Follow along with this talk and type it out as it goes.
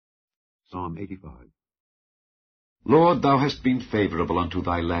Psalm 85. Lord, thou hast been favorable unto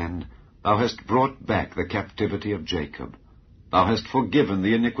thy land. Thou hast brought back the captivity of Jacob. Thou hast forgiven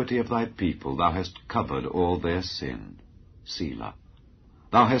the iniquity of thy people. Thou hast covered all their sin. Selah.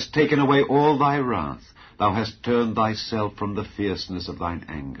 Thou hast taken away all thy wrath. Thou hast turned thyself from the fierceness of thine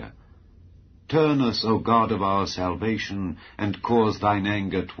anger. Turn us, O God of our salvation, and cause thine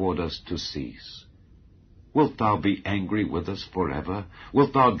anger toward us to cease. Wilt thou be angry with us forever?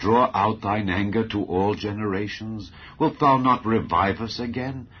 Wilt thou draw out thine anger to all generations? Wilt thou not revive us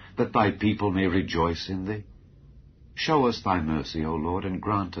again, that thy people may rejoice in thee? Show us thy mercy, O Lord, and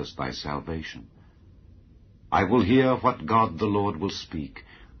grant us thy salvation. I will hear what God the Lord will speak,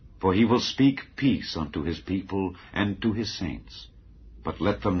 for he will speak peace unto his people and to his saints. But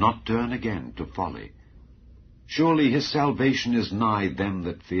let them not turn again to folly. Surely his salvation is nigh them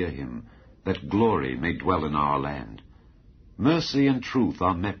that fear him, that glory may dwell in our land. Mercy and truth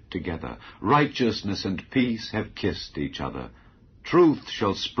are met together. Righteousness and peace have kissed each other. Truth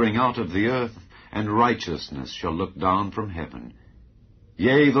shall spring out of the earth, and righteousness shall look down from heaven.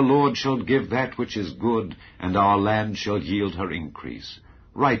 Yea, the Lord shall give that which is good, and our land shall yield her increase.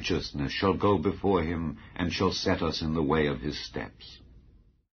 Righteousness shall go before him, and shall set us in the way of his steps.